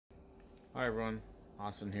Hi everyone,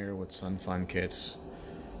 Austin here with Sun Fun Kits.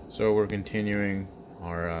 So we're continuing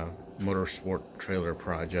our motorsport trailer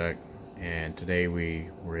project, and today we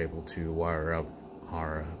were able to wire up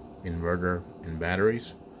our inverter and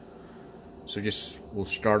batteries. So we'll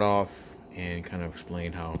start off and kind of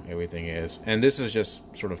explain how everything is. And this is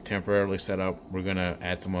just sort of temporarily set up. We're gonna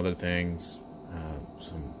add some other things,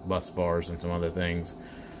 some bus bars and some other things.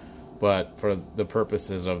 But for the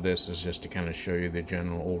purposes of this is just to kind of show you the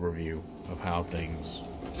general overview of how things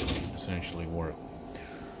essentially work.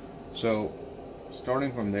 So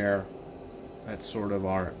starting from there, that's sort of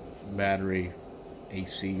our battery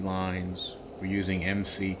AC lines. We're using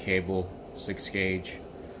MC cable, 6 gauge,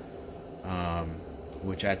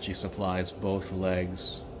 which actually supplies both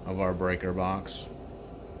legs of our breaker box.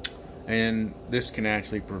 And this can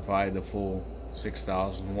actually provide the full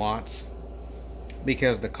 6,000 watts.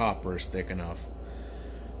 Because the copper is thick enough.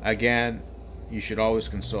 Again, you should always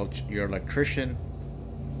consult your electrician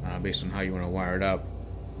based on how you want to wire it up.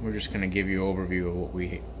 We're just going to give you an overview of what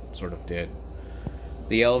we sort of did.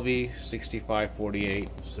 The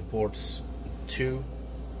LV6548 supports 2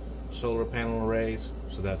 solar panel arrays,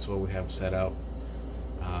 so that's what we have set up.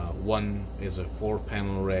 One is a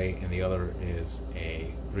 4-panel array and the other is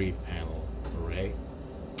a 3-panel array.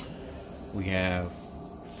 We have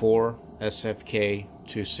 4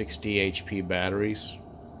 SFK-260HP batteries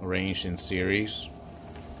arranged in series,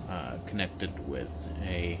 connected with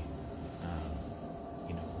a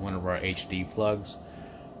one of our HD plugs.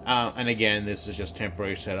 And again, this is just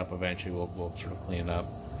temporary setup. Eventually we'll sort of clean it up.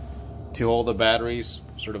 To hold the batteries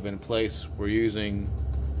sort of in place, we're using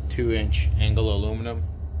 2-inch angle aluminum,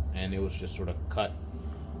 and it was just sort of cut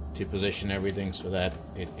to position everything so that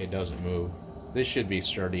it doesn't move. This should be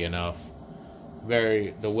sturdy enough.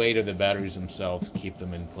 The weight of the batteries themselves keep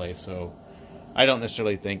them in place, so I don't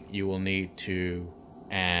necessarily think you will need to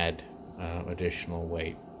add additional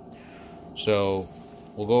weight. So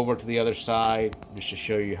we'll go over to the other side just to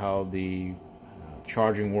show you how the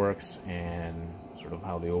charging works and sort of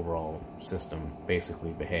how the overall system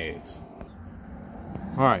basically behaves.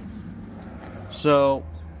 Alright, so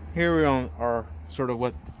here we are sort of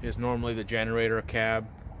what is normally the generator cab,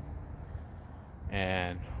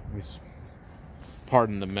 and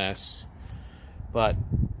pardon the mess, but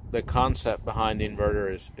the concept behind the inverter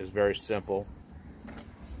is very simple.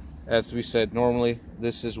 As we said, normally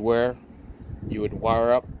this is where you would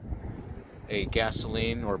wire up a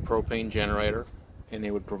gasoline or propane generator, and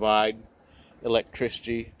they would provide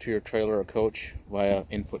electricity to your trailer or coach via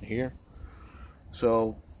input here.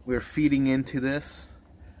 So we're feeding into this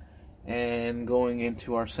and going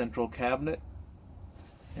into our central cabinet.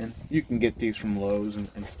 And you can get these from Lowe's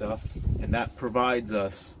and stuff, and that provides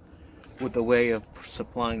us with a way of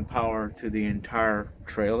supplying power to the entire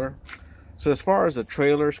trailer. So as far as the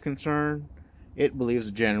trailer is concerned, it believes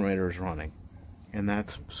the generator is running, and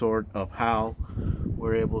that's sort of how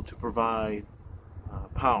we're able to provide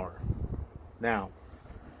power. Now,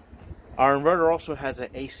 our inverter also has an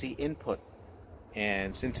AC input,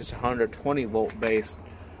 and since it's 120 volt based,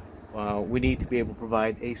 we need to be able to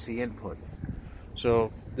provide AC input.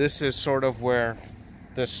 So this is sort of where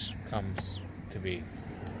this comes to be.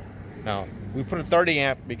 Now, we put a 30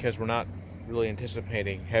 amp because we're not really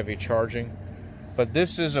anticipating heavy charging, but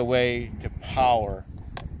this is a way to power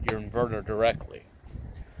your inverter directly.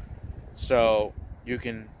 So you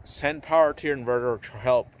can send power to your inverter to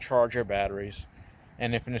help charge your batteries,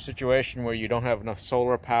 and if in a situation where you don't have enough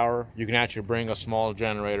solar power, you can actually bring a small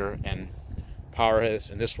generator and power this,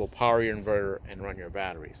 and this will power your inverter and run your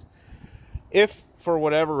batteries. If for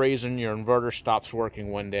whatever reason your inverter stops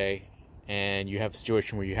working one day and you have a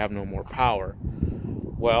situation where you have no more power,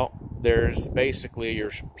 well, there's basically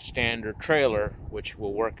your standard trailer, which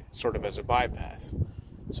will work sort of as a bypass.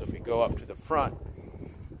 So if we go up to the front,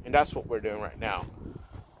 and that's what we're doing right now,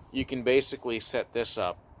 you can basically set this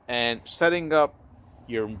up, and setting up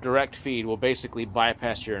your direct feed will basically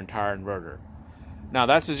bypass your entire inverter. Now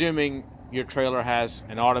that's assuming your trailer has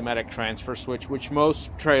an automatic transfer switch, which most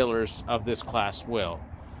trailers of this class will,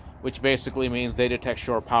 which basically means they detect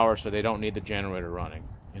short power, so they don't need the generator running.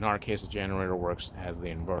 In our case, the generator works as the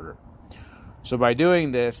inverter. So by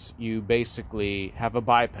doing this, you basically have a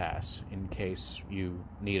bypass in case you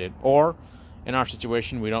need it. Or in our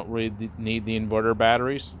situation, we don't really need the inverter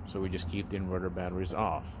batteries, so we just keep the inverter batteries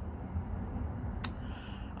off.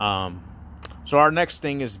 So our next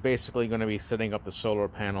thing is basically going to be setting up the solar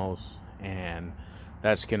panels, and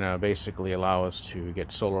that's going to basically allow us to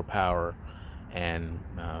get solar power and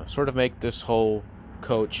sort of make this whole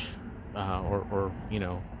coach or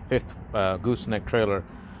fifth gooseneck trailer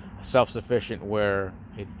self-sufficient, where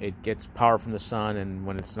it gets power from the sun, and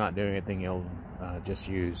when it's not doing anything, you'll just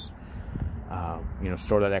use,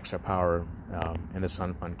 store that extra power in the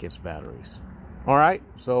Sun Fun Kids batteries. All right,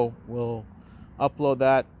 so we'll upload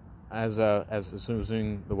that as soon as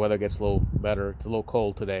the weather gets a little better. It's a little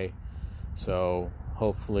cold today, so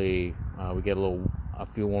hopefully we get a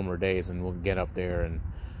few warmer days, and we'll get up there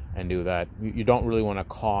and do that. You don't really want to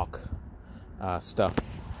caulk stuff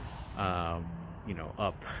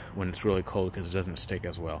up when it's really cold, because it doesn't stick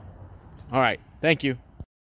as well. All right, thank you.